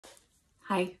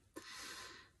Hi.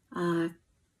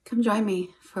 Come join me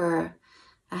for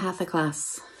a Hatha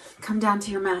class. Come down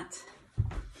to your mat.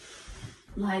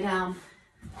 Lie down.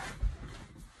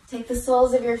 Take the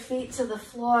soles of your feet to the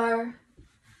floor.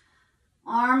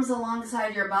 Arms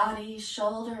alongside your body.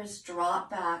 Shoulders drop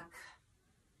back.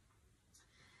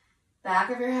 Back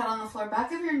of your head on the floor.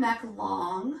 Back of your neck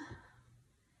long.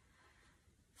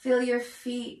 Feel your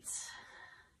feet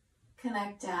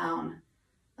connect down.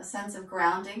 A sense of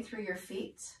grounding through your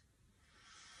feet.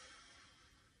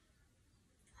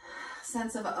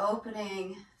 Sense of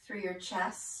opening through your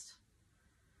chest.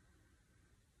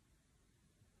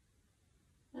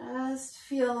 Just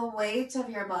feel the weight of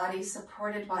your body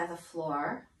supported by the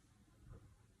floor.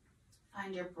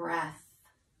 Find your breath.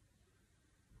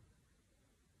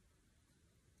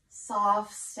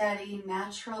 Soft, steady,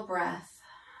 natural breath.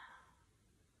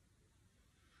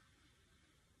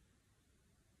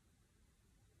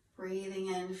 Breathing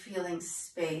in, feeling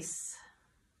space.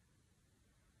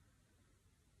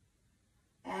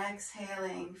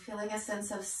 Exhaling, feeling a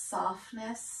sense of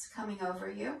softness coming over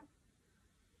you.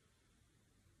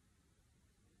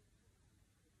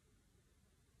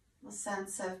 A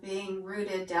sense of being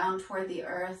rooted down toward the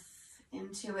earth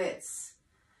into its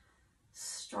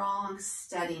strong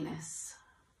steadiness.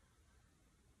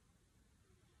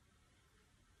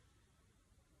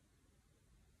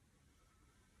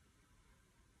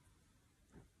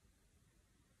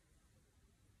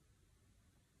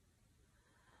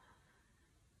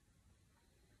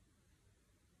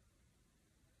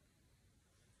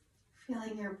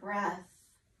 Feeling your breath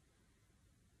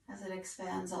as it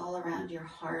expands all around your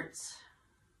heart.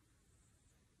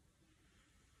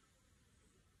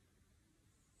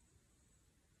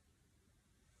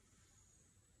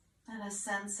 And a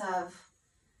sense of,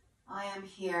 I am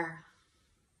here,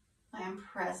 I am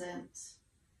present,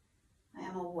 I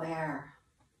am aware.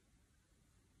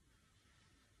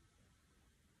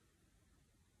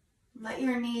 Let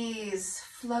your knees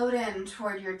float in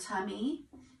toward your tummy.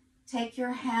 Take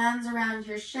your hands around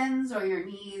your shins or your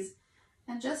knees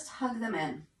and just hug them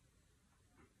in.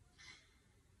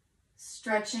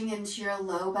 Stretching into your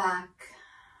low back.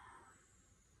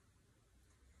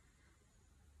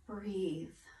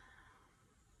 Breathe.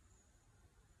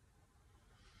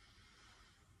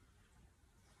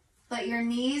 Let your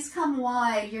knees come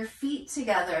wide, your feet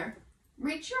together.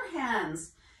 Reach your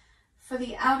hands for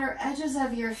the outer edges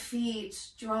of your feet,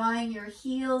 drawing your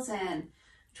heels in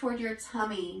toward your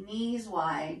tummy, knees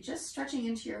wide, just stretching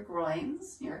into your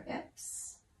groins, your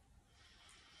hips.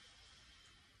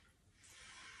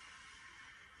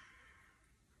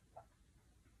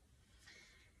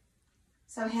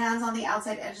 So hands on the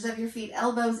outside edges of your feet,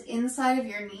 elbows inside of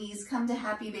your knees, come to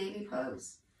happy baby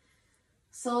pose.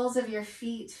 Soles of your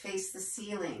feet face the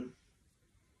ceiling.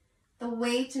 The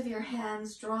weight of your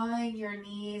hands drawing your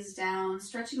knees down,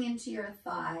 stretching into your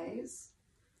thighs.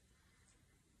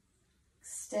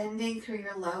 Extending through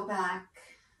your low back,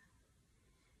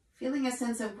 feeling a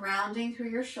sense of grounding through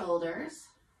your shoulders.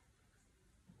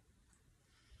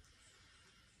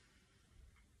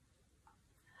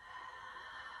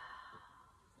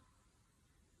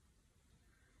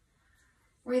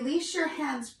 Release your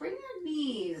hands, bring your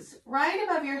knees right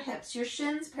above your hips, your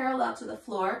shins parallel to the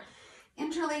floor.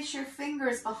 Interlace your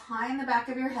fingers behind the back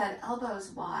of your head,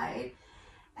 elbows wide,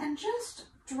 and just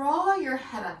draw your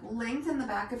head up, lengthen the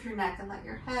back of your neck and let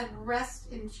your head rest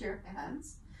into your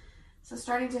hands. So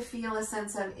starting to feel a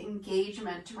sense of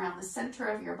engagement around the center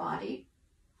of your body.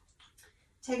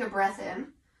 Take a breath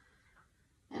in.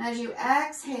 And as you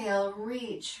exhale,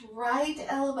 reach right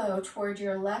elbow toward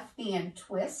your left knee and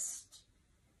twist.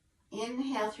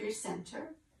 Inhale through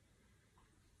center.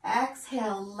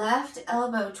 Exhale, left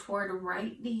elbow toward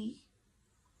right knee.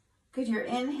 Good, your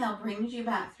inhale brings you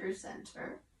back through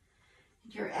center.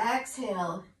 Your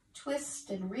exhale, twist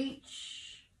and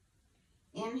reach.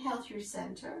 Inhale through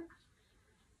center.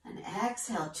 And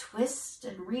exhale, twist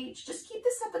and reach. Just keep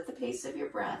this up at the pace of your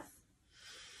breath.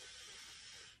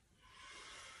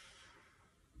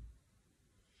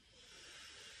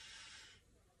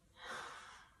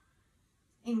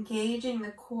 Engaging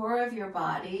the core of your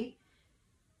body.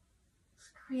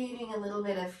 Creating a little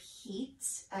bit of heat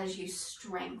as you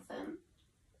strengthen.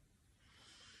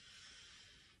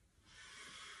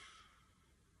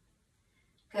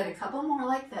 Good, a couple more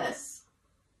like this.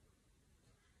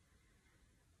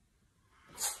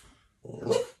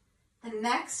 The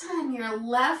next time your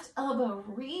left elbow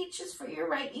reaches for your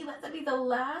right knee, let that be the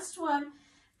last one.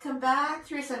 Come back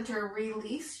through center,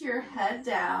 release your head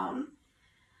down.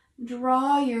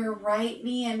 Draw your right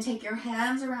knee and take your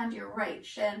hands around your right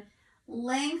shin.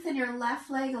 Lengthen your left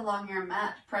leg along your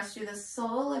mat. Press through the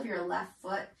sole of your left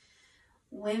foot.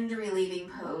 Wind relieving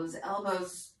pose.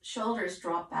 Elbows, shoulders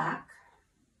drop back.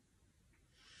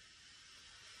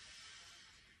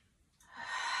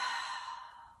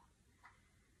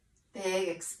 Big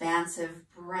expansive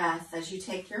breath as you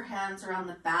take your hands around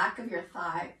the back of your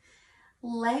thigh.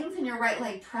 Lengthen your right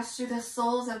leg. Press through the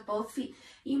soles of both feet.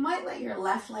 You might let your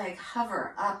left leg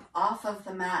hover up off of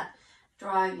the mat,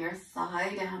 drawing your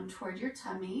thigh down toward your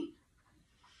tummy.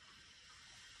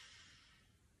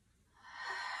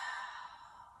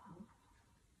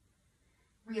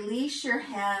 Release your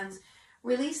hands.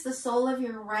 Release the sole of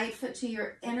your right foot to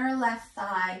your inner left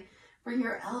thigh. Bring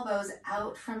your elbows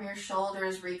out from your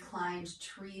shoulders, reclined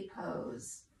tree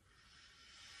pose.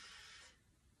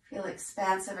 Feel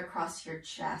expansive across your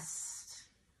chest.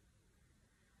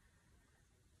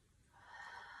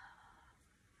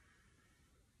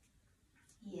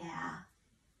 Yeah.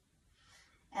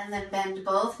 And then bend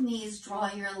both knees,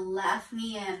 draw your left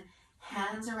knee in,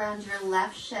 hands around your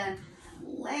left shin.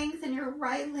 Lengthen your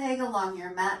right leg along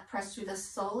your mat. Press through the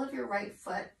sole of your right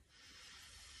foot.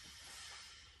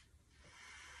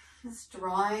 Just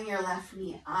drawing your left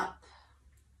knee up.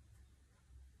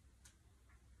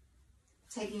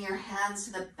 Taking your hands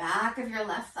to the back of your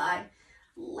left thigh.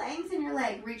 Lengthen your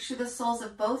leg. Reach through the soles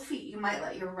of both feet. You might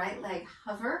let your right leg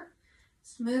hover.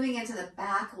 Just moving into the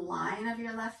back line of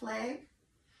your left leg.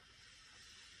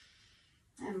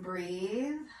 And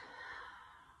breathe.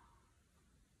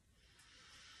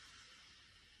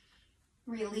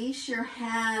 Release your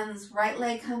hands. Right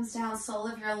leg comes down, sole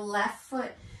of your left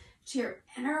foot to your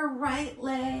inner right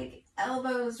leg.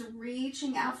 Elbows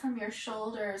reaching out from your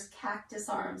shoulders. Cactus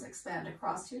arms expand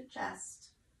across your chest.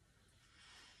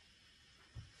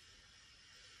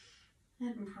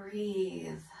 And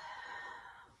breathe.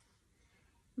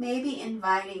 Maybe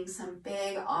inviting some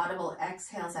big audible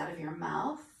exhales out of your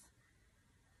mouth.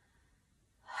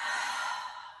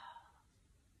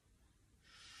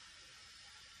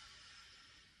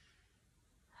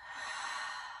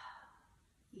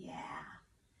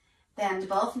 Bend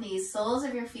both knees, soles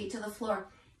of your feet to the floor.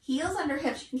 Heels under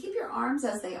hips. You can keep your arms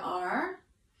as they are.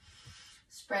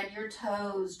 Spread your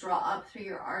toes. Draw up through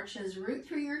your arches. Root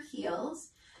through your heels.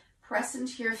 Press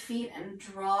into your feet and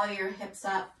draw your hips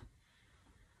up.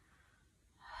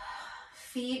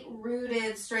 Feet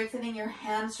rooted, strengthening your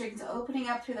hamstrings, opening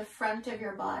up through the front of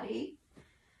your body.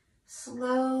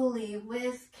 Slowly,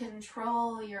 with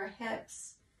control, your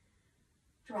hips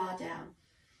draw down.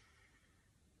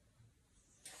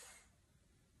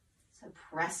 So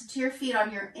press to your feet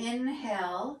on your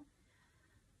inhale.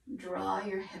 Draw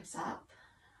your hips up.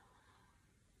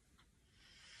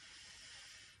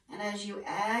 And as you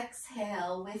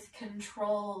exhale with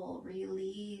control,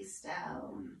 release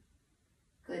down.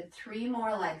 Good, 3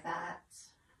 more like that.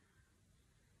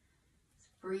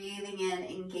 Breathing in,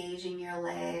 engaging your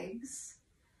legs.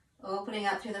 Opening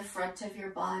up through the front of your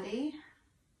body.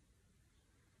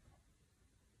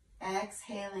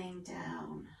 Exhaling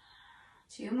down.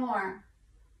 2 more.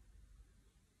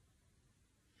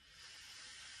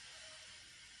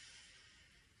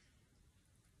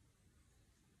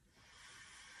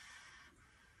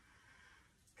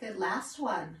 Good, last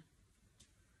one.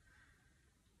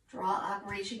 Draw up,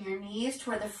 reaching your knees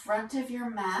toward the front of your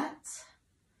mat.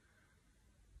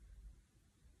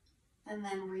 And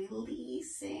then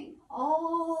releasing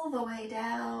all the way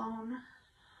down.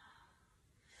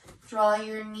 Draw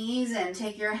your knees in.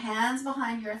 Take your hands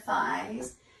behind your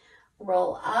thighs.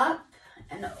 Roll up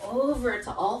and over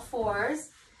to all fours.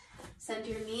 Send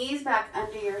your knees back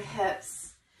under your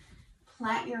hips.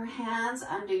 Plant your hands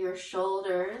under your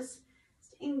shoulders.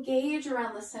 Engage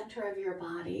around the center of your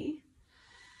body.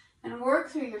 And work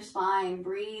through your spine.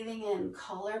 Breathing in,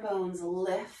 collarbones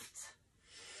lift.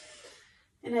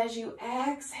 And as you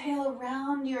exhale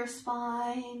around your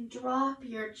spine, drop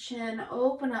your chin,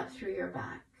 open up through your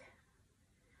back.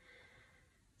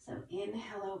 So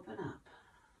inhale, open up.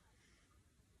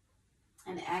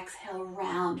 And exhale,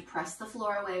 round. Press the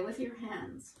floor away with your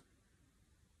hands.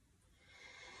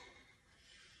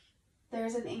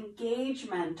 There's an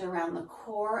engagement around the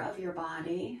core of your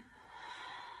body.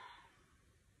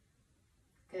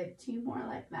 Good, 2 more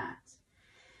like that.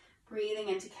 Breathing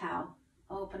into cow,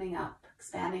 opening up,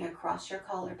 expanding across your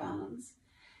collarbones.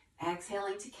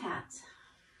 Exhaling to cat.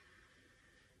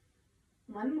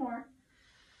 1 more.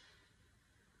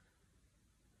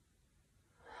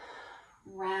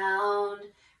 Round,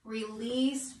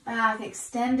 release back,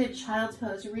 extended child's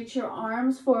pose. Reach your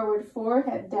arms forward,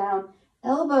 forehead down,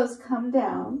 elbows come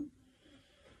down.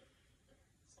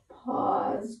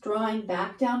 Pause, drawing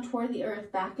back down toward the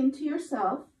earth, back into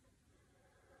yourself.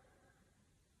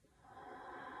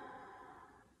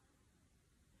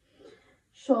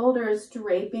 Shoulders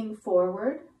draping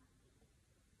forward.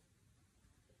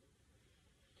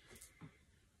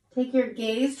 Take your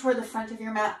gaze toward the front of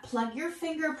your mat. Plug your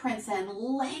fingerprints in.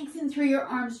 Lengthen through your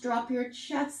arms. Drop your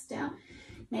chest down.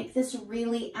 Make this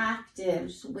really active.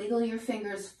 Just wiggle your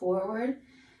fingers forward.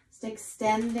 Just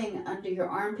extending under your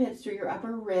armpits through your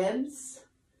upper ribs.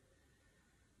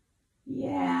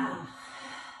 Yeah.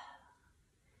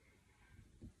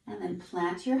 And then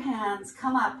plant your hands.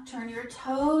 Come up. Turn your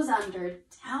toes under.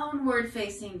 Downward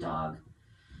facing dog.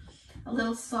 A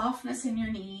little softness in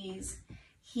your knees.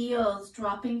 Heels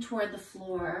dropping toward the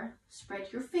floor.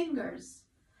 Spread your fingers.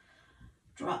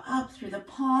 Draw up through the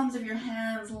palms of your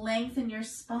hands. Lengthen your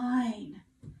spine.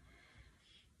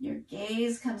 Your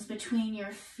gaze comes between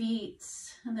your feet.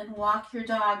 And then walk your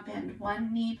dog. Bend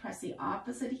one knee. Press the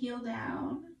opposite heel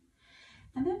down.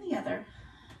 And then the other.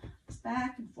 Just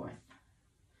back and forth.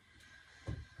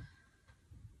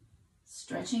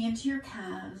 Stretching into your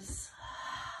calves.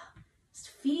 Just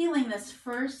feeling this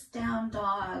first down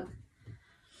dog.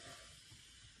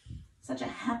 Such a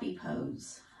happy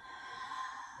pose.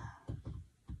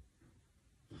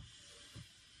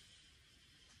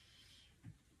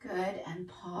 Good, and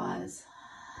pause.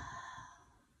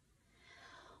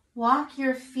 Walk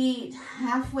your feet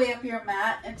halfway up your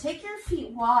mat and take your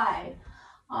feet wide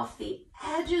off the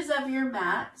edges of your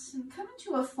mat and come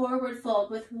into a forward fold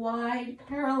with wide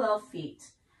parallel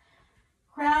feet.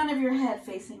 Crown of your head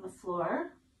facing the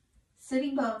floor.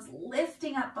 Sitting bones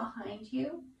lifting up behind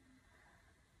you.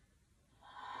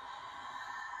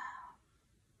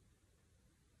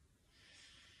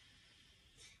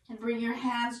 And bring your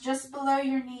hands just below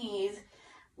your knees.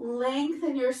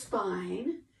 Lengthen your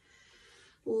spine.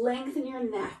 Lengthen your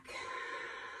neck.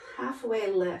 Halfway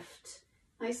lift.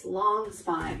 Nice long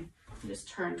spine. Just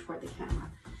turn toward the camera.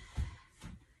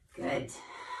 Good.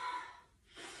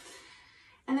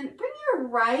 And then bring your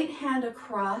right hand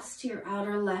across to your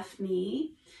outer left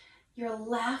knee. Your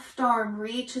left arm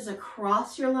reaches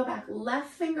across your low back. Left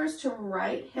fingers to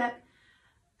right hip.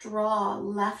 Draw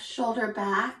left shoulder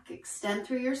back, extend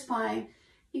through your spine.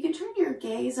 You can turn your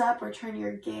gaze up or turn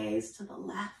your gaze to the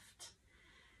left,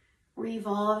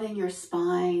 revolving your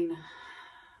spine.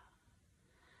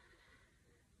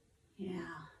 Yeah.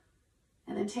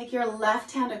 And then take your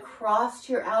left hand across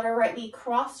to your outer right knee.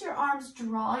 Cross your arms,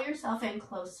 draw yourself in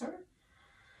closer.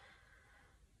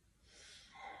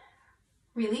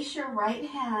 Release your right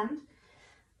hand,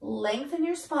 lengthen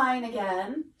your spine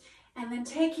again. And then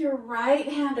take your right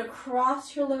hand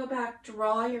across your low back,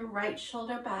 draw your right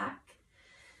shoulder back.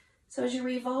 So as you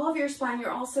revolve your spine, you're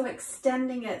also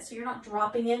extending it. So you're not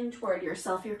dropping in toward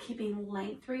yourself. You're keeping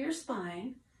length through your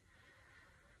spine.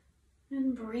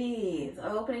 And breathe,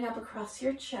 opening up across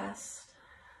your chest.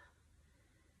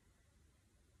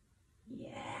 Yeah,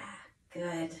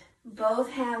 good. Both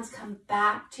hands come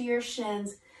back to your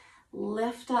shins.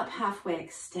 Lift up halfway,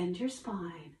 extend your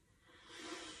spine.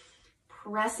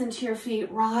 Press into your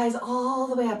feet, rise all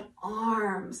the way up,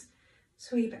 arms,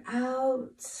 sweep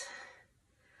out,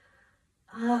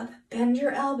 up, bend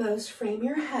your elbows, frame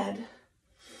your head,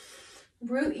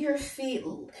 root your feet,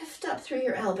 lift up through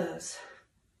your elbows.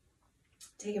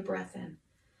 Take a breath in.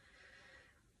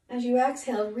 As you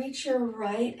exhale, reach your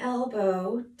right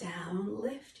elbow down,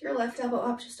 lift your left elbow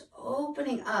up, just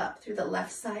opening up through the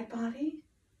left side body.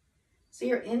 So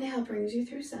your inhale brings you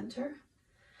through center.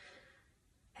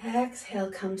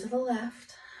 Exhale, come to the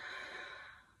left.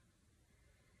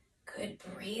 Good,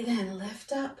 breathe in,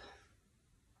 lift up.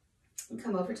 And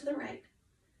come over to the right.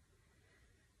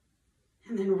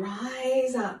 And then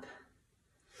rise up.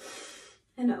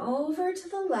 And over to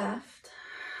the left.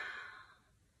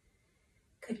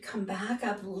 Good, come back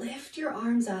up, lift your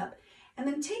arms up. And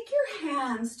then take your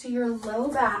hands to your low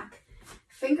back,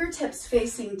 fingertips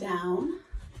facing down.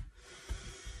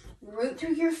 Root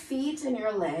through your feet and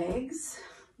your legs.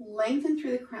 Lengthen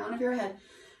through the crown of your head.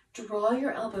 Draw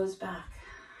your elbows back.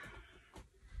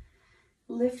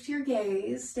 Lift your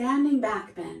gaze, standing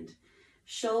back bend.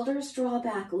 Shoulders draw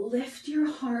back, lift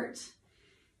your heart.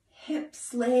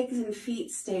 Hips, legs, and feet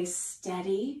stay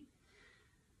steady.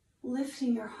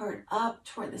 Lifting your heart up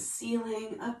toward the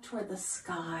ceiling, up toward the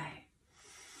sky.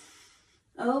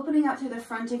 Opening up through the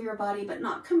front of your body, but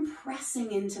not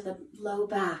compressing into the low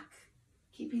back.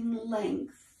 Keeping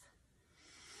length.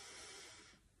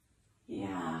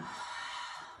 Yeah,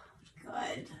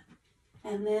 good.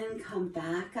 And then come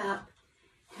back up.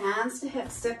 Hands to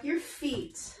hips. Step your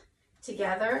feet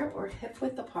together or hip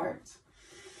width apart.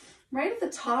 Right at the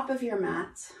top of your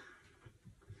mat.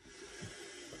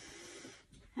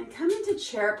 And come into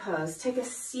chair pose. Take a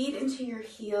seat into your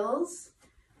heels.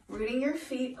 Rooting your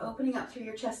feet, opening up through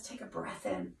your chest. Take a breath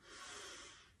in.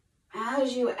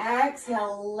 As you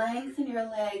exhale, lengthen your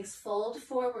legs, fold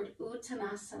forward,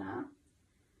 Uttanasana.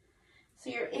 So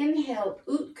your inhale,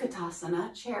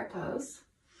 Utkatasana, chair pose.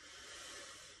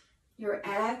 Your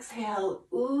exhale,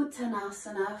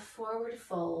 Uttanasana, forward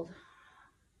fold.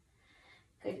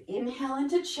 Good, inhale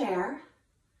into chair.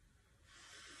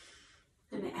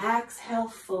 And exhale,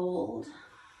 fold.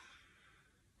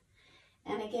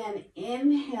 And again,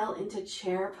 inhale into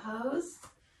chair pose,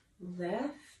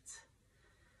 lift.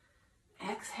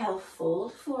 Exhale,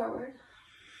 fold forward.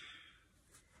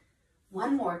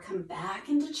 One more, come back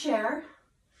into chair.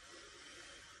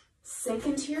 Sink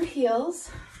into your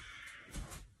heels.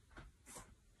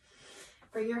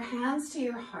 Bring your hands to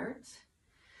your heart.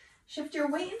 Shift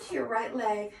your weight into your right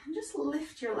leg and just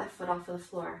lift your left foot off of the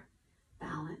floor.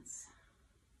 Balance.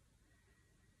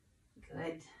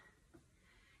 Good.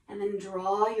 And then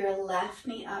draw your left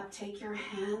knee up. Take your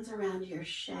hands around your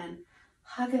shin.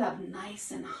 Hug it up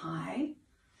nice and high.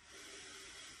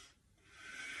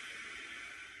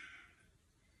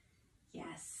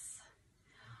 Yes.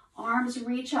 Arms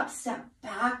reach up, step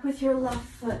back with your left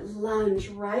foot, lunge,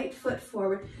 right foot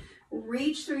forward.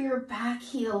 Reach through your back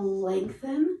heel,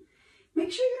 lengthen.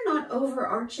 Make sure you're not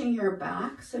overarching your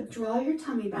back, so draw your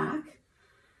tummy back.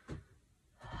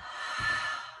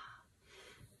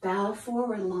 Bow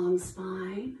forward, long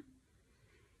spine.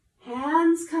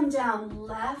 Hands come down,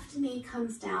 left knee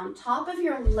comes down, top of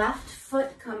your left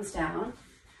foot comes down.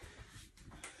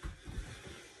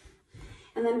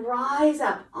 And then rise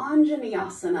up,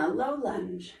 Anjaneyasana, low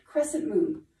lunge, crescent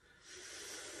moon.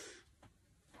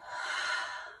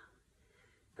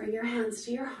 Bring your hands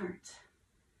to your heart.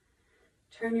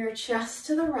 Turn your chest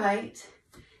to the right.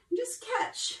 And just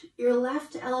catch your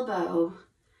left elbow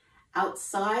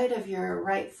outside of your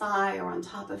right thigh or on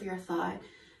top of your thigh.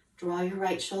 Draw your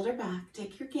right shoulder back.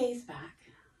 Take your gaze back.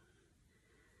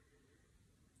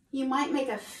 You might make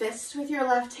a fist with your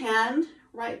left hand,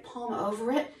 right palm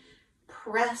over it.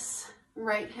 Press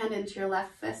right hand into your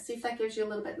left fist. See if that gives you a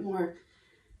little bit more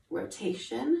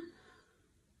rotation.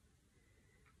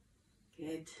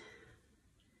 Good.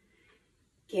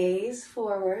 Gaze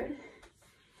forward.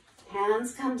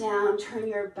 Hands come down. Turn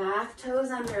your back toes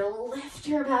under. Lift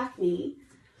your back knee.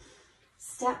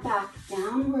 Step back,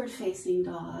 downward facing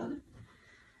dog.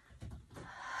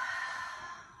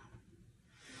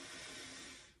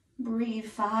 Breathe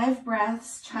 5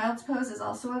 breaths. Child's pose is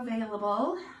also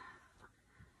available.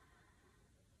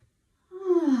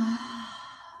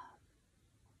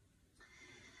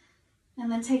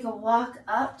 And then take a walk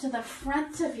up to the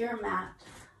front of your mat.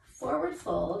 Forward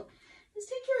fold. Just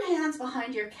take your hands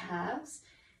behind your calves,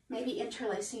 maybe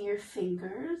interlacing your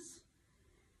fingers.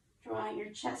 Drawing your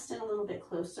chest in a little bit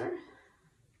closer.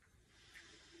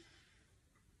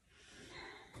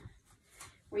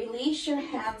 Release your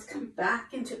hands, come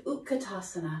back into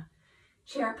Utkatasana,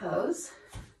 chair pose.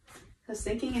 So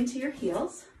sinking into your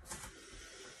heels.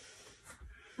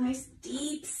 Nice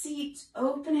deep seat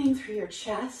opening through your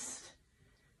chest.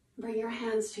 Bring your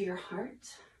hands to your heart.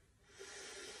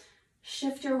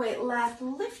 Shift your weight left,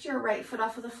 lift your right foot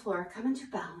off of the floor, come into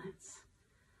balance.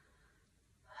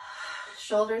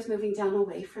 Shoulders moving down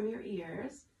away from your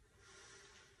ears.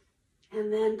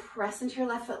 And then press into your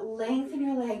left foot, lengthen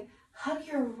your leg, hug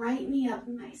your right knee up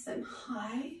nice and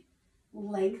high,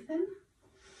 lengthen.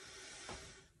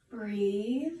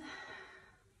 Breathe.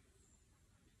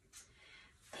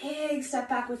 Big step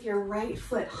back with your right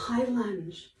foot, high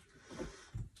lunge.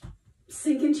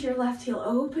 Sink into your left heel,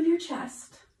 open your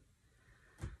chest.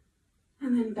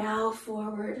 And then bow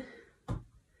forward.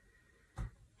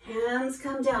 Hands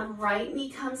come down, right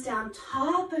knee comes down,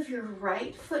 top of your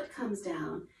right foot comes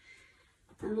down.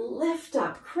 And lift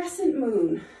up, crescent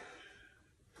moon.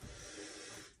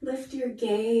 Lift your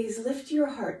gaze, lift your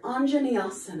heart,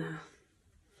 Anjaneyasana.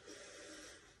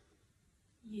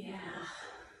 Yeah.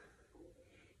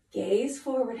 Gaze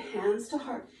forward, hands to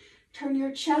heart. Turn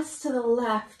your chest to the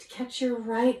left, catch your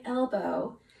right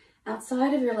elbow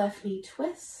outside of your left knee,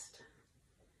 twist.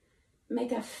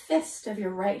 Make a fist of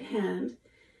your right hand.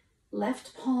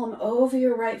 Left palm over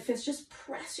your right fist. Just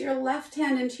press your left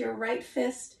hand into your right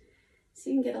fist so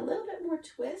you can get a little bit more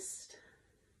twist.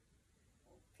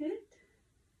 Good.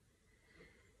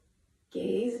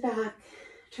 Gaze back.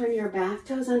 Turn your back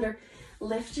toes under.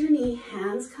 Lift your knee.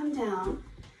 Hands come down.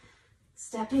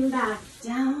 Stepping back.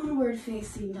 Downward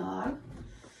facing dog.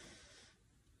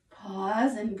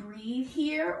 Pause and breathe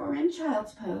here or in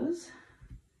child's pose.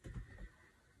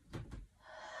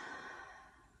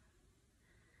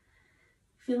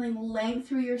 Feeling length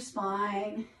through your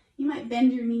spine. You might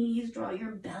bend your knees, draw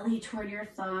your belly toward your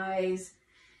thighs,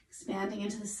 expanding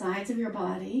into the sides of your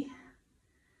body.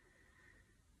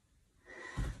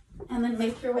 then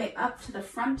make your way up to the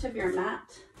front of your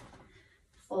mat.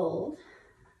 Fold.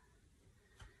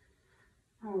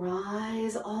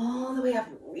 Rise all the way up.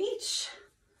 Reach.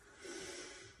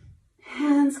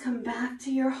 Hands come back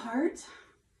to your heart.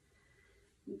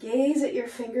 Gaze at your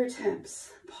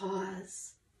fingertips.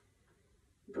 Pause.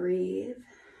 Breathe.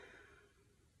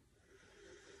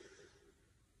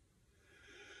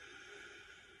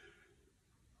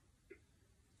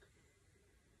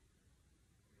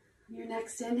 Your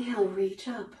next inhale, reach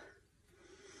up.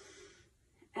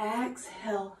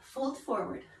 Exhale, fold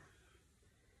forward.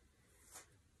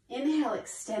 Inhale,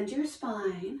 extend your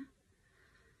spine.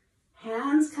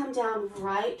 Hands come down,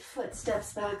 right foot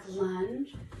steps back,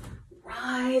 lunge.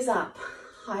 Rise up,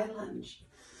 high lunge.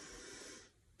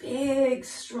 Big,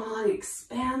 strong,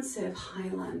 expansive high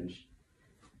lunge.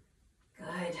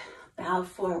 Good. Bow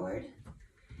forward.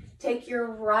 Take your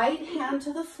right hand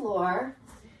to the floor.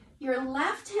 Your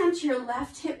left hand to your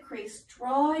left hip crease.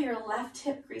 Draw your left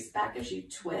hip crease back as you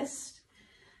twist.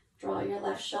 Draw your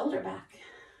left shoulder back.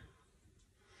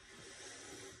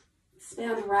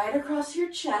 Expand right across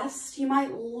your chest. You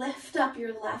might lift up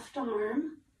your left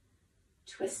arm.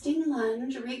 Twisting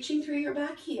lunge, reaching through your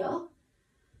back heel.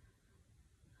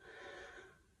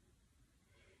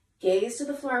 Gaze to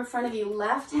the floor in front of you.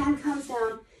 Left hand comes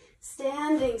down,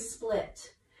 standing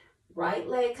split. Right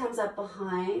leg comes up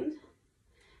behind.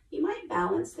 You might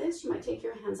balance this. You might take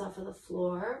your hands off of the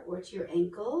floor or to your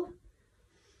ankle.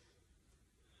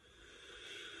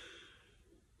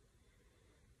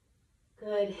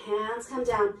 Good. Hands come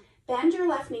down. Bend your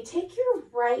left knee. Take your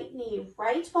right knee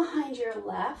right behind your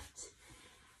left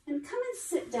and come and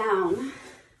sit down,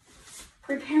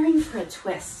 preparing for a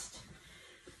twist.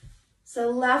 So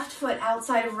left foot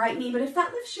outside of right knee, but if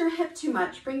that lifts your hip too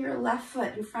much, bring your left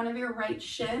foot in front of your right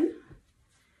shin.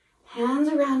 Hands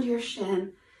around your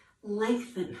shin.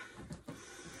 Lengthen.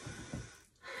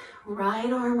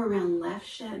 Right arm around left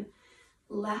shin.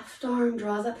 Left arm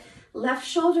draws up. Left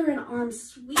shoulder and arm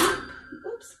sweep.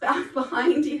 Oops, back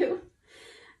behind you.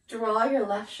 Draw your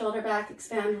left shoulder back.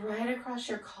 Expand right across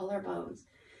your collarbones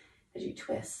as you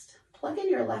twist. Plug in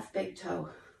your left big toe.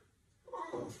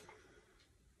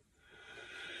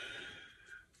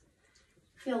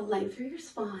 Feel length through your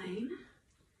spine.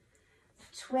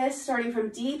 Twist starting from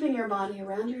deep in your body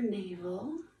around your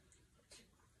navel.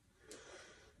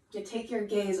 You take your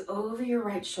gaze over your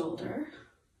right shoulder.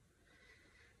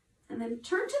 And then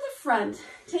turn to the front.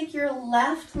 Take your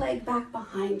left leg back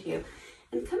behind you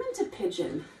and come into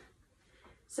pigeon.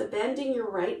 So bending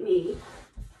your right knee.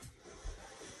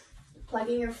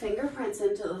 Plugging your fingerprints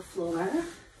into the floor.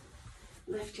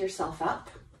 Lift yourself up.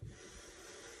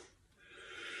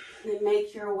 And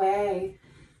make your way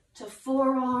to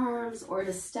forearms or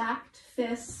to stacked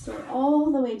fists or all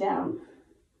the way down.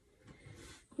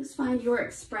 Just find your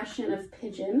expression of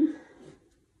pigeon.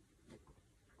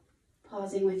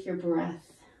 Pausing with your breath.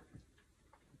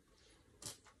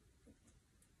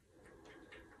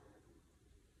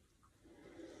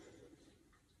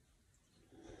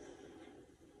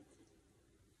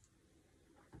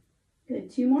 Good,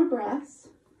 2 more breaths.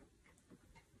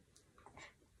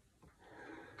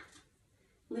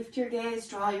 Lift your gaze,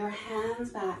 draw your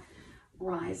hands back.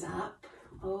 Rise up,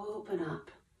 open up.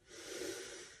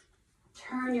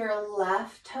 Turn your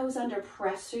left toes under,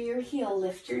 press through your heel,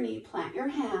 lift your knee, plant your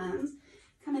hands,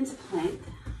 come into plank.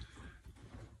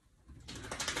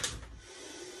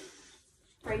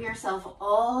 Bring yourself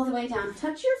all the way down,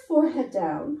 touch your forehead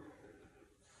down.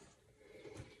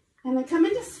 And then come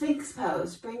into Sphinx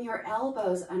pose, bring your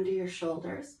elbows under your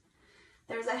shoulders.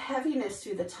 There's a heaviness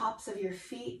through the tops of your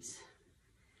feet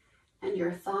and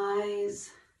your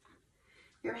thighs.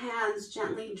 Your hands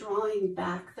gently drawing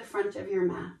back the front of your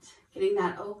mat, getting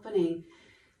that opening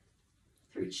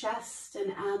through chest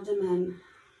and abdomen.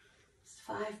 Just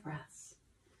 5 breaths.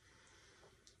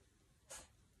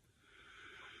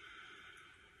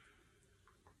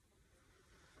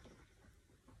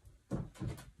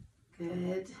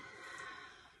 Good.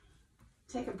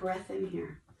 Take a breath in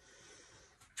here.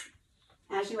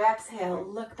 As you exhale,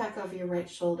 look back over your right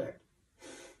shoulder.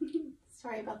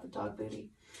 Sorry about the dog booty.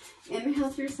 Inhale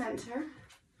through center.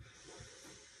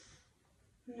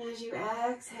 And as you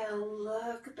exhale,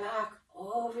 look back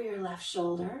over your left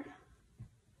shoulder.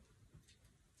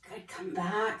 Good, come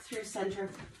back through center.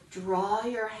 Draw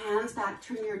your hands back,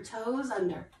 turn your toes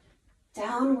under.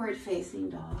 Downward facing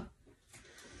dog.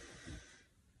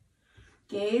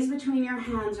 Gaze between your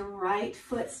hands, right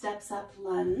foot steps up,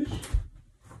 lunge.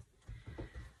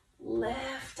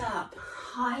 Lift up,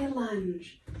 high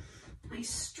lunge. Nice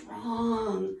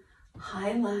strong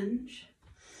high lunge.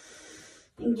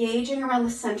 Engaging around the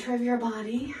center of your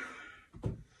body.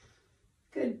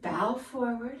 Good, bow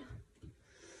forward.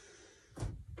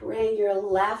 Bring your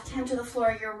left hand to the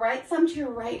floor, your right thumb to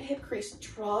your right hip crease.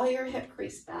 Draw your hip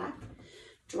crease back.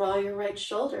 Draw your right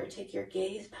shoulder. Take your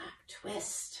gaze back.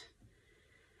 Twist.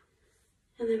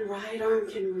 And then right arm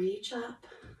can reach up.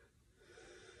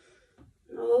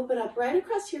 Open up right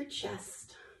across your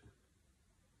chest.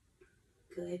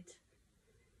 Good.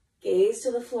 Gaze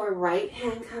to the floor. Right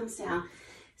hand comes down.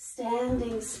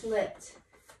 Standing split.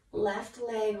 Left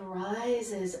leg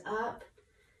rises up.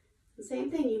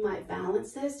 Same thing, you might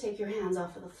balance this. Take your hands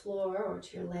off of the floor or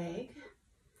to your leg.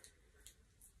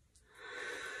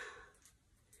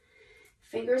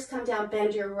 Fingers come down,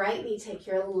 bend your right knee. Take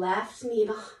your left knee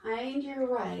behind your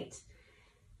right.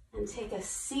 And take a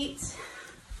seat.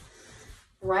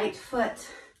 Right foot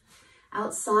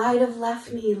outside of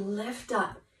left knee. Lift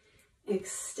up.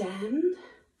 Extend.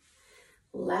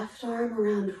 Left arm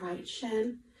around right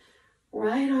shin.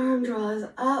 Right arm draws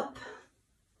up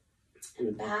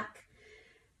and back.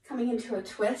 Coming into a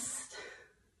twist,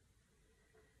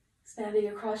 expanding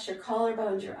across your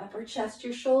collarbones, your upper chest,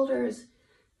 your shoulders,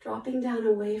 dropping down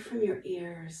away from your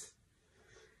ears.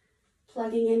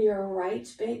 Plugging in your right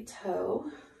big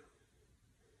toe.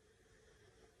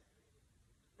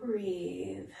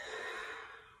 Breathe.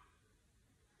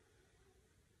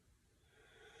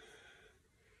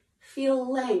 Feel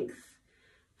length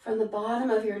from the bottom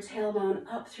of your tailbone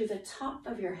up through the top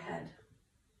of your head.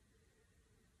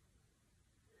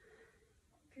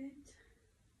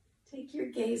 Take your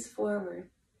gaze forward.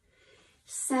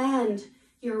 Send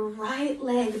your right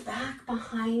leg back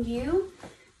behind you,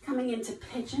 coming into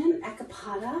pigeon,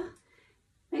 ekapada.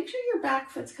 Make sure your back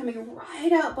foot's coming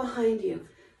right out behind you.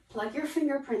 Plug your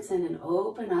fingerprints in and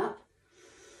open up.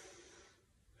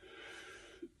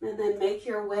 And then make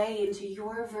your way into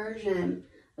your version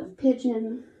of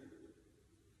pigeon.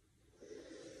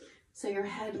 So your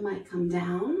head might come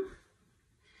down.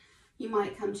 You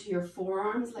might come to your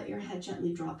forearms, let your head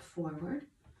gently drop forward.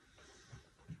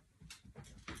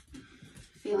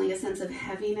 Feeling a sense of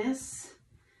heaviness,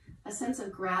 a sense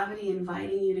of gravity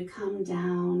inviting you to come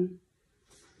down.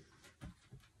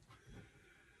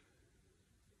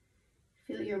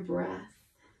 Feel your breath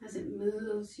as it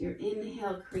moves. Your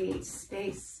inhale creates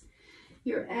space.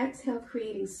 Your exhale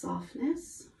creating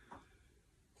softness.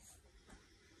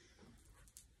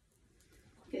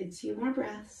 Good, 2 more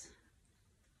breaths.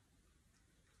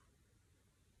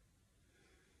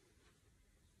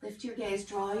 Lift your gaze,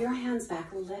 draw your hands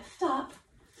back, lift up,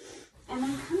 and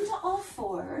then come to all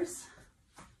fours.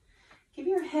 Give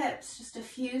your hips just a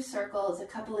few circles, a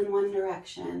couple in one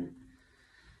direction,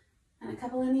 and a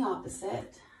couple in the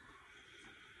opposite.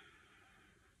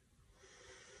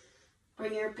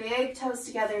 Bring your big toes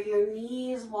together, your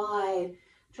knees wide,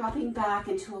 dropping back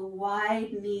into a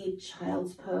wide-kneed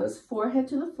child's pose, forehead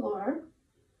to the floor.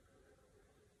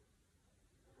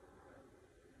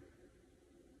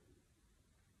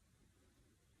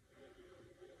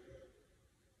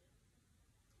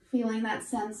 Feeling that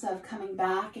sense of coming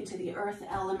back into the earth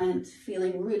element,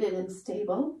 feeling rooted and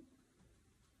stable.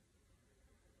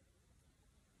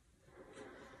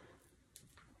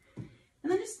 And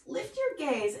then just lift your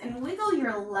gaze and wiggle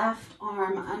your left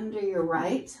arm under your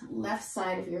right. Left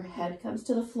side of your head comes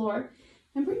to the floor.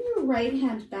 And bring your right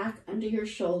hand back under your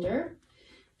shoulder.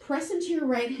 Press into your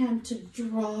right hand to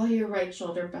draw your right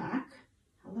shoulder back.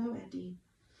 Hello, Eddie.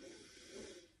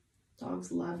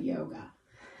 Dogs love yoga.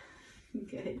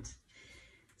 Good.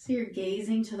 So you're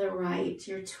gazing to the right,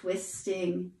 you're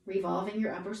twisting, revolving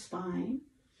your upper spine.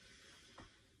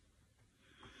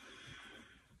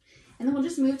 And then we'll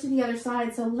just move to the other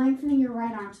side. So lengthening your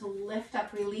right arm to lift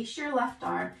up, release your left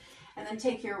arm, and then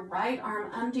take your right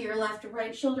arm under your left,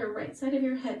 right shoulder, right side of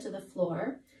your head to the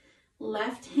floor.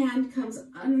 Left hand comes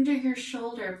under your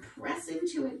shoulder, press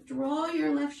into it, draw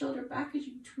your left shoulder back as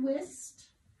you twist.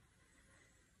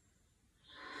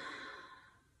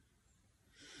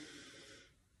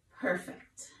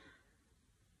 Perfect.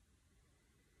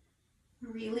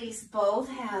 Release both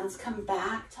hands, come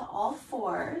back to all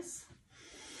fours.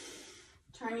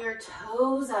 Turn your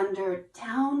toes under,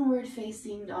 downward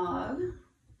facing dog.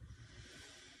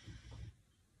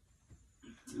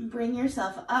 Bring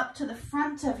yourself up to the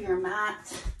front of your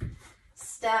mat.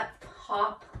 Step,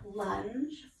 hop,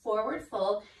 lunge, forward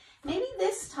fold. Maybe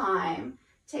this time,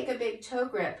 take a big toe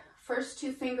grip. First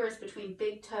 2 fingers between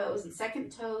big toes and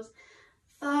second toes.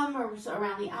 Thumb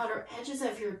around the outer edges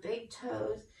of your big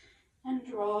toes and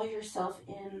draw yourself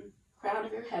in, crown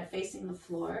of your head facing the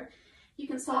floor. You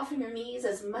can soften your knees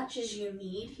as much as you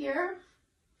need here.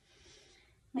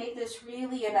 Make this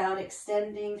really about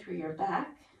extending through your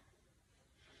back.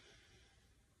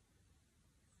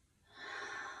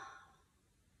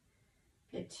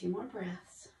 2 more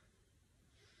breaths.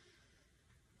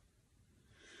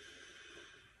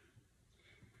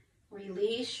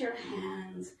 Release your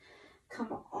hands.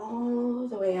 Come all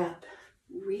the way up.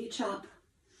 Reach up.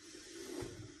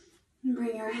 And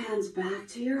bring your hands back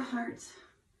to your heart.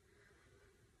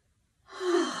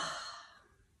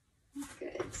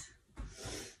 Good.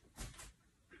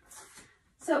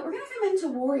 So we're going to come into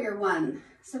warrior one.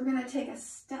 So we're going to take a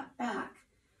step back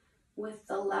with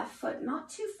the left foot, not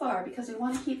too far because we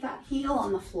want to keep that heel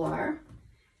on the floor.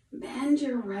 Bend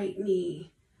your right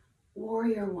knee.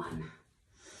 Warrior one.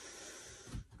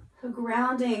 So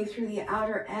grounding through the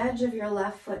outer edge of your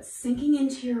left foot, sinking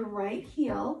into your right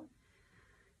heel.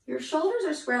 Your shoulders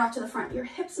are squared off to the front. Your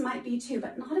hips might be too,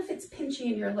 but not if it's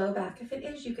pinchy in your low back. If it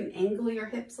is, you can angle your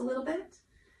hips a little bit.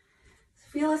 So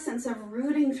feel a sense of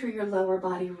rooting through your lower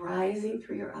body, rising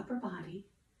through your upper body.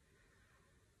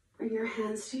 Bring your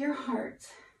hands to your heart.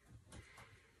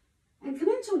 And come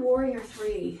into warrior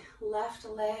three. Left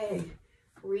leg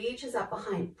reaches up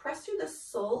behind. Press through the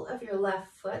sole of your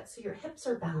left foot so your hips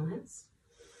are balanced.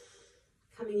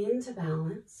 Coming into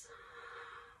balance.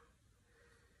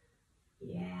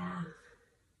 Yeah.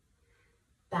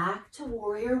 Back to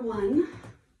warrior one.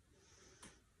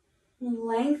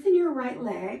 Lengthen your right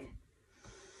leg.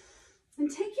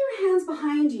 And take your hands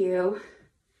behind you.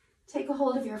 Take a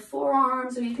hold of your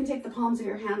forearms, or you can take the palms of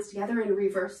your hands together in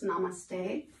reverse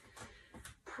namaste.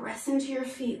 Press into your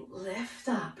feet, lift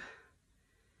up.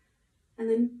 And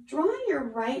then drawing your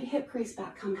right hip crease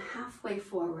back, come halfway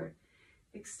forward.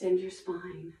 Extend your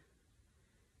spine.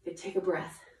 Good, take a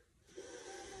breath.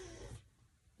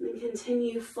 And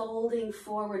continue folding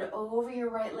forward over your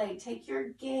right leg. Take your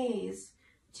gaze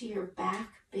to your back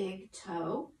big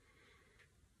toe.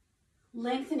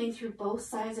 Lengthening through both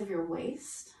sides of your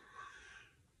waist.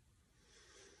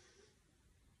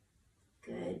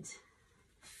 Good.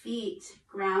 Feet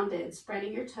grounded,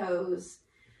 spreading your toes,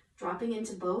 dropping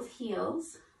into both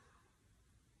heels.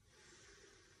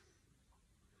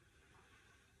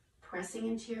 Pressing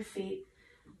into your feet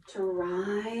to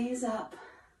rise up.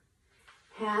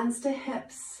 Hands to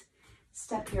hips.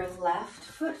 Step your left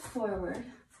foot forward.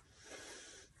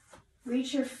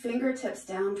 Reach your fingertips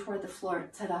down toward the floor,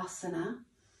 Tadasana.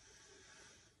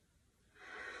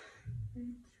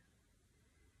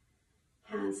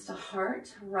 Hands to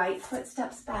heart, right foot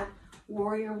steps back.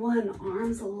 Warrior one,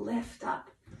 arms lift up.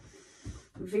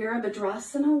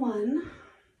 Virabhadrasana one.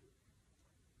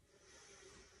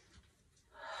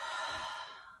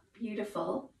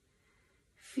 Beautiful.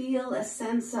 Feel a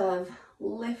sense of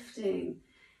lifting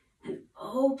and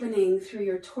opening through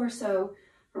your torso,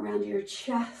 around your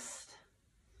chest.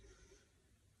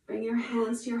 Bring your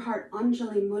hands to your heart,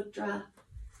 Anjali Mudra.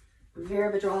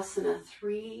 Virabhadrasana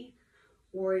 3.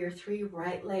 Warrior 3,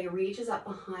 right leg reaches up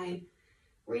behind,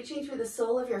 reaching through the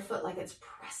sole of your foot like it's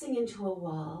pressing into a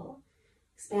wall,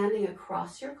 expanding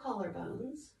across your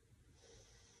collarbones.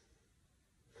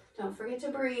 Don't forget to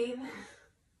breathe.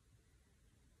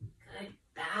 Good.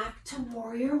 Back to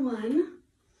warrior one.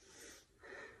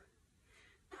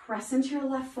 Press into your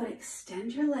left foot,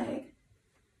 extend your leg,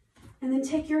 and then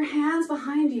take your hands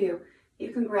behind you.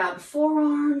 You can grab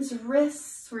forearms,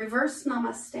 wrists, reverse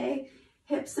namaste.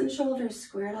 Hips and shoulders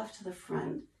squared off to the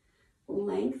front.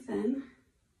 Lengthen.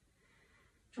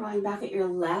 Drawing back at your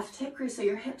left hip crease so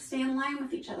your hips stay in line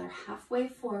with each other. Halfway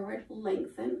forward,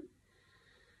 lengthen.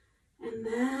 And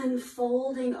then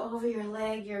folding over your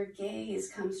leg, your gaze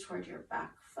comes toward your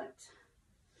back foot.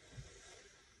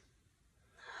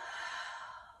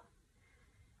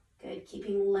 Good,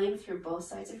 keeping length through both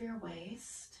sides of your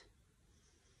waist.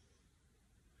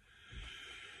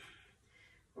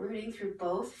 Rooting through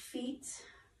both feet.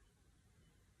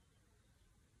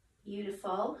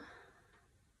 Beautiful.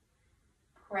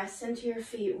 Press into your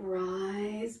feet,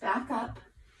 rise back up.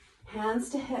 Hands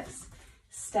to hips,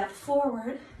 step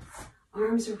forward.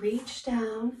 Arms reach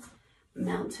down,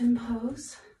 mountain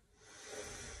pose.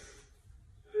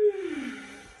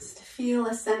 Just to feel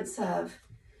a sense of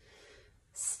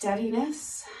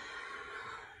steadiness.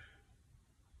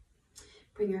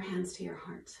 Bring your hands to your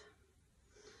heart.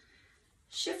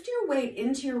 Shift your weight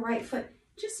into your right foot.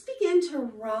 Just begin to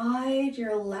ride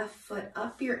your left foot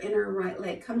up your inner right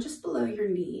leg. Come just below your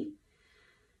knee.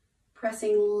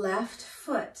 Pressing left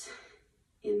foot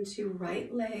into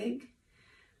right leg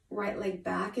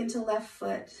back into left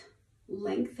foot,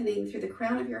 lengthening through the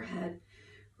crown of your head,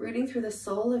 rooting through the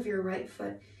sole of your right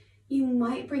foot. You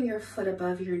might bring your foot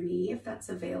above your knee if that's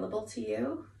available to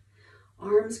you.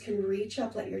 Arms can reach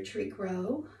up, let your tree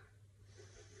grow.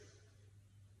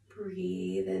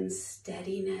 Breathe in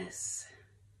steadiness.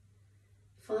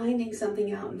 finding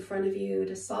something out in front of you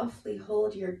to softly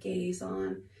hold your gaze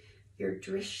on, your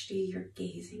drishti, your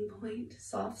gazing point,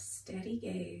 soft, steady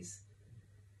gaze.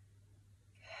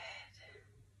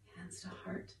 Good. Hands to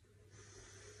heart.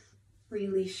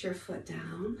 Release your foot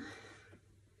down.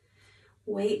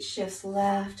 Weight shifts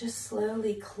left, just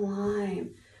slowly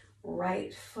climb.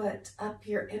 Right foot up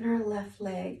your inner left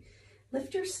leg.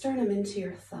 Lift your sternum into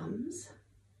your thumbs.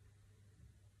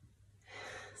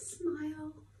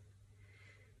 Smile.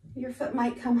 Your foot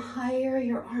might come higher,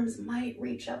 your arms might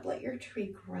reach up, let your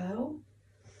tree grow.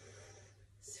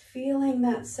 Just feeling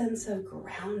that sense of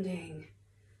grounding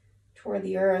toward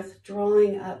the earth,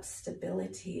 drawing up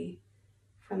stability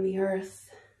from the earth.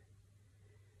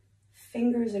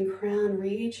 Fingers and crown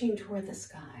reaching toward the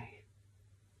sky.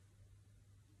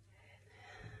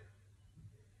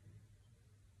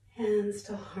 Hands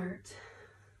to heart.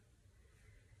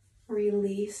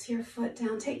 Release your foot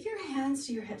down. Take your hands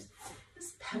to your hips.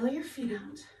 Just pedal your feet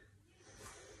out.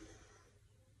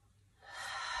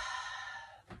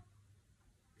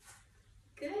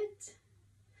 Good.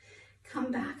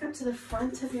 Come back up to the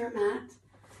front of your mat.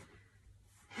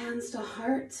 Hands to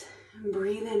heart. And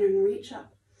breathe in and reach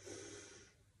up.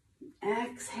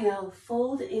 Exhale,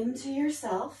 fold into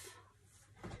yourself.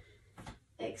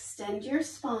 Extend your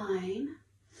spine.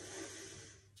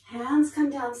 Hands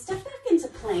come down, step back into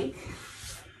plank.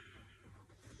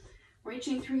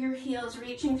 Reaching through your heels,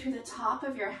 reaching through the top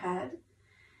of your head.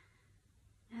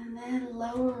 And then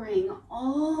lowering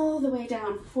all the way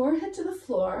down, forehead to the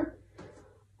floor.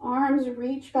 Arms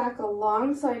reach back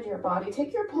alongside your body.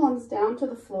 Take your palms down to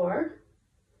the floor.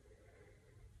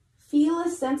 Feel a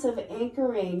sense of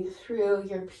anchoring through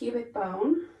your pubic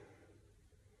bone.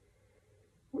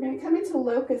 We're going to come into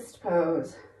locust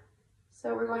pose.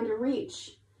 So we're going to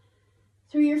reach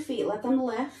through your feet. Let them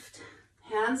lift.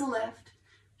 Hands lift.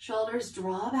 Shoulders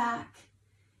draw back.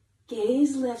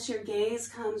 Gaze lifts. Your gaze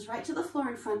comes right to the floor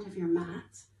in front of your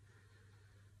mat.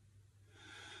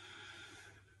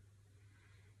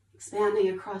 Expanding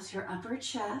across your upper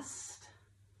chest.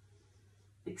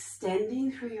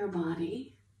 Extending through your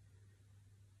body.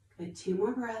 Good, 2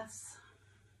 more breaths.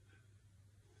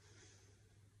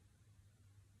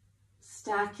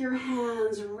 Stack your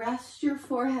hands, rest your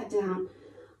forehead down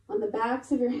on the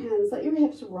backs of your hands. Let your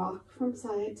hips rock from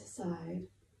side to side.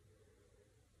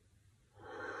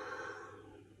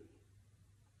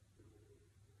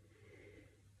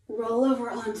 Roll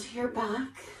over onto your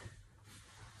back.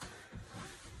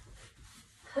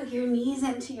 Hug your knees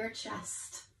into your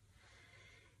chest.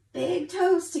 Big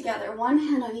toes together, one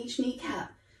hand on each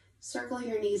kneecap. Circle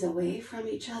your knees away from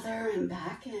each other and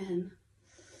back in.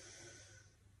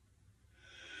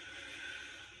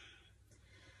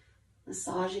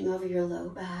 Massaging over your low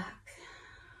back.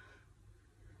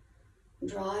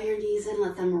 Draw your knees in,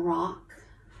 let them rock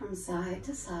from side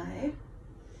to side.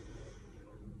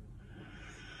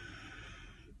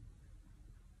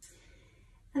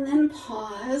 And then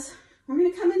pause. We're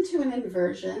going to come into an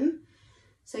inversion.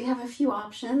 So you have a few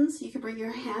options. You can bring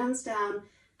your hands down.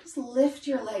 Just lift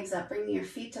your legs up, bring your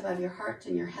feet above your heart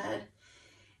and your head.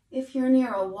 If you're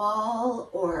near a wall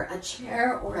or a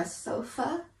chair or a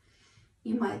sofa,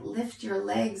 you might lift your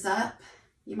legs up.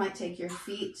 You might take your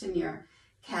feet and your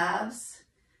calves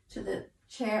to the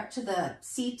chair, to the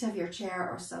seat of your chair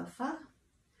or sofa.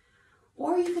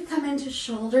 Or you could come into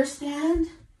shoulder stand.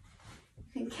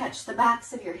 You can catch the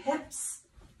backs of your hips,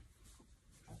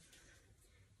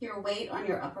 your weight on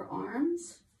your upper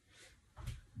arms.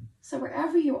 So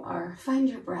wherever you are, find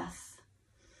your breath.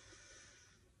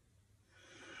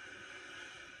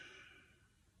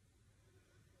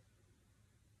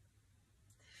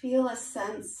 Feel a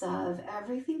sense of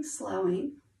everything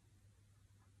slowing.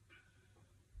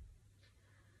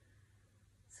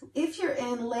 So if you're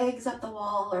in legs up the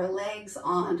wall or legs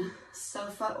on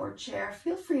sofa or chair,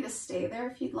 feel free to stay there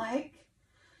if you'd like.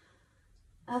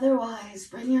 Otherwise,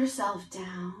 bring yourself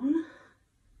down.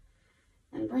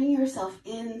 And bring yourself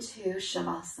into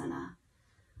Shavasana,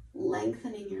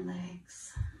 lengthening your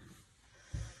legs,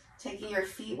 taking your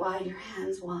feet wide, your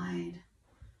hands wide,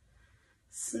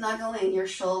 snuggling your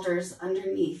shoulders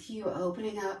underneath you,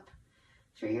 opening up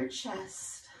through your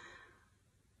chest.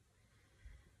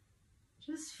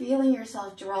 Just feeling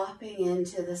yourself dropping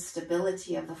into the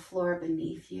stability of the floor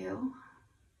beneath you.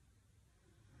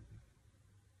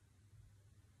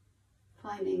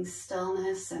 Finding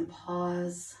stillness and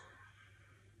pause.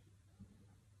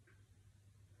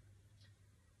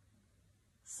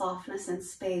 Softness and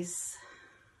space.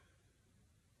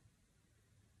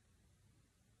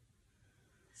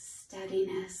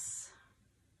 Steadiness.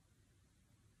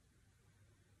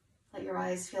 Let your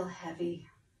eyes feel heavy.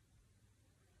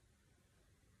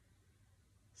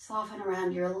 Soften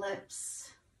around your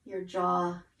lips, your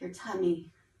jaw, your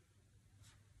tummy.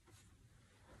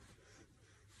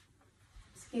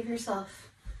 Just give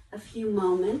yourself a few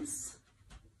moments,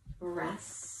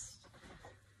 rest,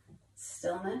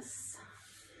 stillness.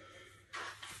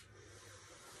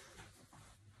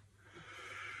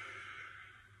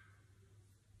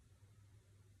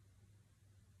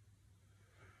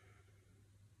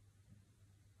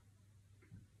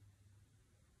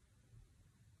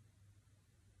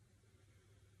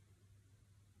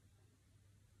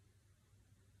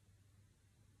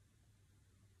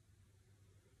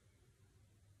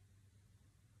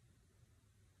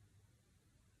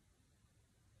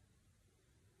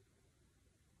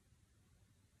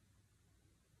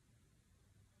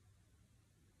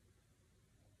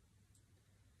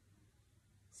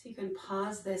 So you can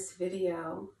pause this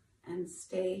video and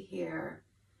stay here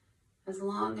as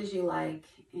long as you like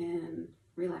in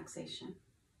relaxation.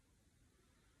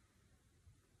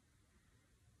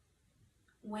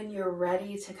 When you're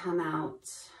ready to come out,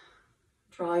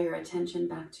 draw your attention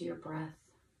back to your breath.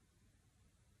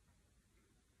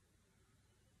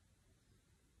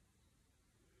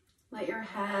 Let your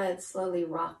head slowly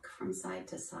rock from side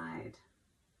to side.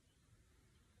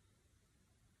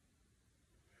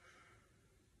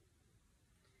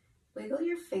 Wiggle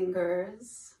your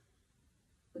fingers,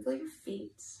 wiggle your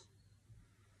feet,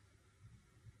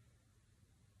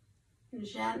 and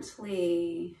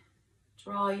gently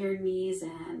draw your knees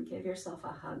in, give yourself a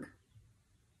hug.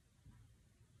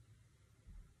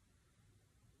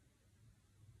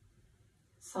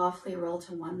 Softly roll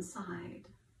to one side,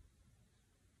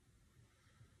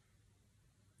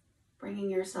 bringing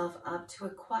yourself up to a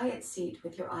quiet seat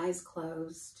with your eyes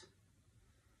closed.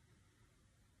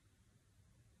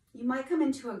 You might come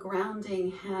into a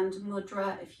grounding hand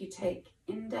mudra if you take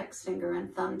index finger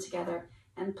and thumb together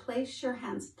and place your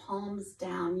hands palms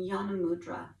down, yana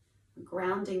mudra,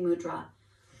 grounding mudra.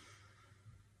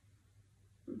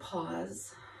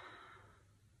 Pause.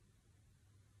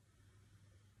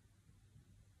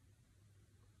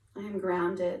 I am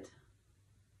grounded.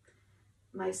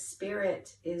 My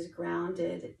spirit is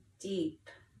grounded deep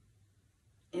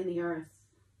in the earth.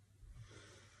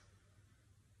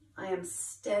 I am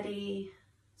steady,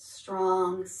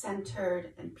 strong,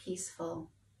 centered, and peaceful.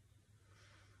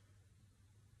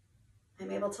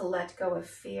 I'm able to let go of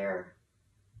fear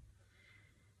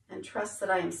and trust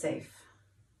that I am safe.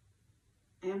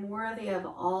 I am worthy of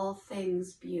all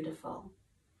things beautiful.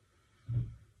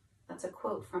 That's a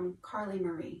quote from Carly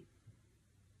Marie.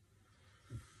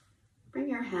 Bring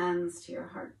your hands to your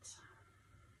heart.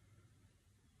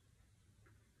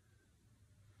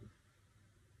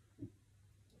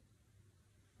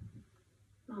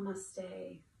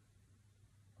 Namaste.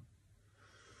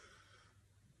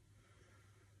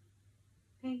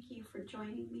 Thank you for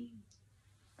joining me.